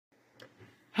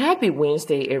Happy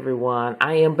Wednesday, everyone.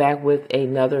 I am back with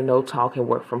another No Talk and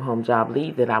Work from Home job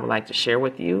lead that I would like to share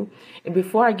with you. And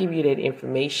before I give you that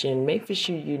information, make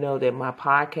sure you know that my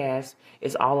podcast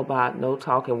is all about No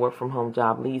Talk and Work from Home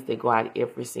job leads that go out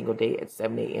every single day at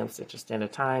 7 a.m. Central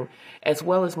Standard Time, as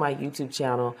well as my YouTube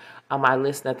channel. I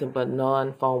list nothing but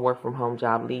non-phone work from home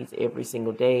job leads every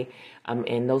single day.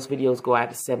 And those videos go out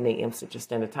at 7 a.m. Central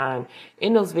Standard Time.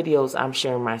 In those videos, I'm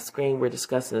sharing my screen. We're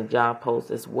discussing the job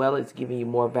post as well as giving you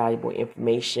more valuable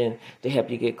information to help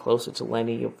you get closer to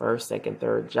landing your first, second,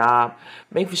 third job.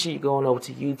 Make sure you're going over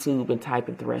to YouTube and type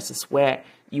in Thrust Sweat.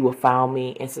 You will find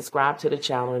me and subscribe to the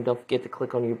channel, and don't forget to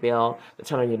click on your bell to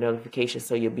turn on your notifications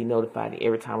so you'll be notified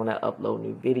every time when I upload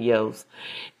new videos.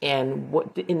 And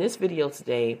in this video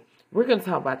today, we're going to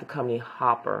talk about the company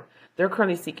Hopper. They're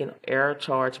currently seeking air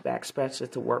chargeback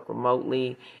specialists to work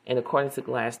remotely, and according to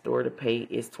Glassdoor, the pay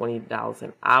is $20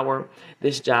 an hour.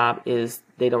 This job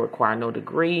they don't require no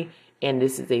degree, and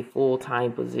this is a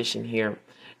full-time position here.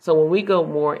 So when we go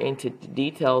more into the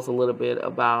details a little bit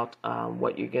about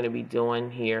what you're going to be doing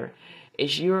here,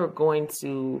 is you're going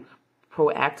to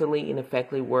proactively and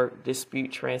effectively work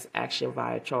dispute transaction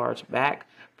via chargeback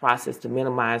process to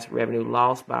minimize revenue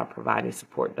loss by providing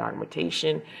support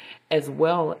documentation, as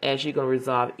well as you're going to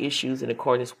resolve issues in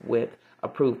accordance with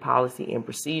approved policy and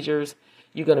procedures.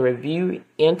 You're going to review,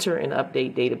 enter, and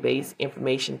update database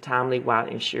information timely while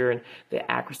ensuring the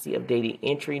accuracy of data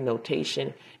entry,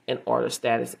 notation, and order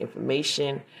status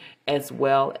information, as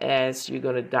well as you're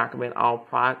going to document all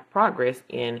progress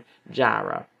in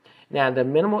Jira. Now, the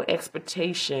minimal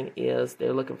expectation is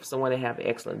they're looking for someone to have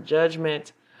excellent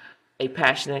judgment, a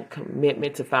passionate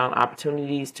commitment to find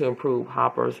opportunities to improve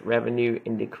Hopper's revenue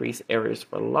and decrease areas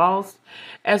for loss,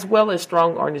 as well as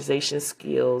strong organization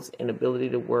skills and ability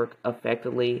to work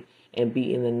effectively and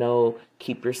be in the know,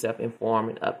 keep yourself informed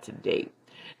and up to date.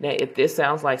 Now, if this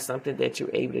sounds like something that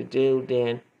you're able to do,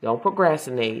 then don't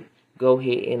procrastinate. Go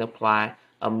ahead and apply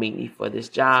immediately for this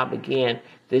job. Again,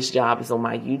 this job is on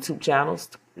my YouTube channels.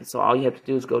 So all you have to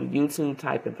do is go to YouTube,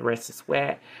 type in Thrust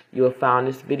Sweat. You will find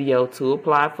this video to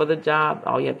apply for the job.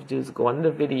 All you have to do is go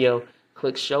under the video,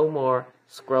 click Show More,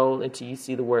 scroll until you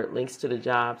see the word links to the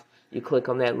jobs. You click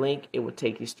on that link, it will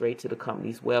take you straight to the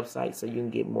company's website so you can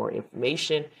get more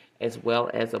information as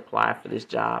well as apply for this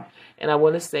job. And I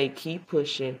want to say, keep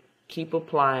pushing, keep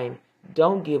applying,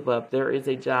 don't give up. There is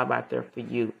a job out there for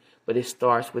you, but it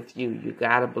starts with you. You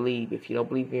got to believe. If you don't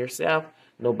believe in yourself,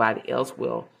 nobody else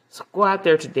will. So go out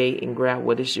there today and grab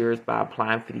what is yours by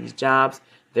applying for these jobs.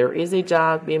 There is a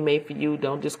job being made for you.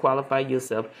 Don't disqualify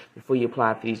yourself before you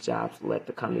apply for these jobs. Let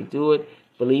the company do it.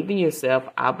 Believe in yourself.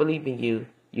 I believe in you.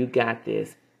 You got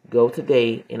this. Go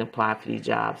today and apply for these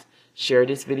jobs. Share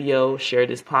this video, share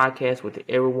this podcast with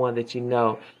everyone that you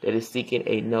know that is seeking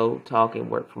a no talking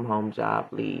work from home job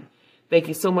lead. Thank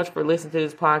you so much for listening to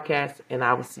this podcast, and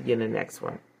I will see you in the next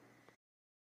one.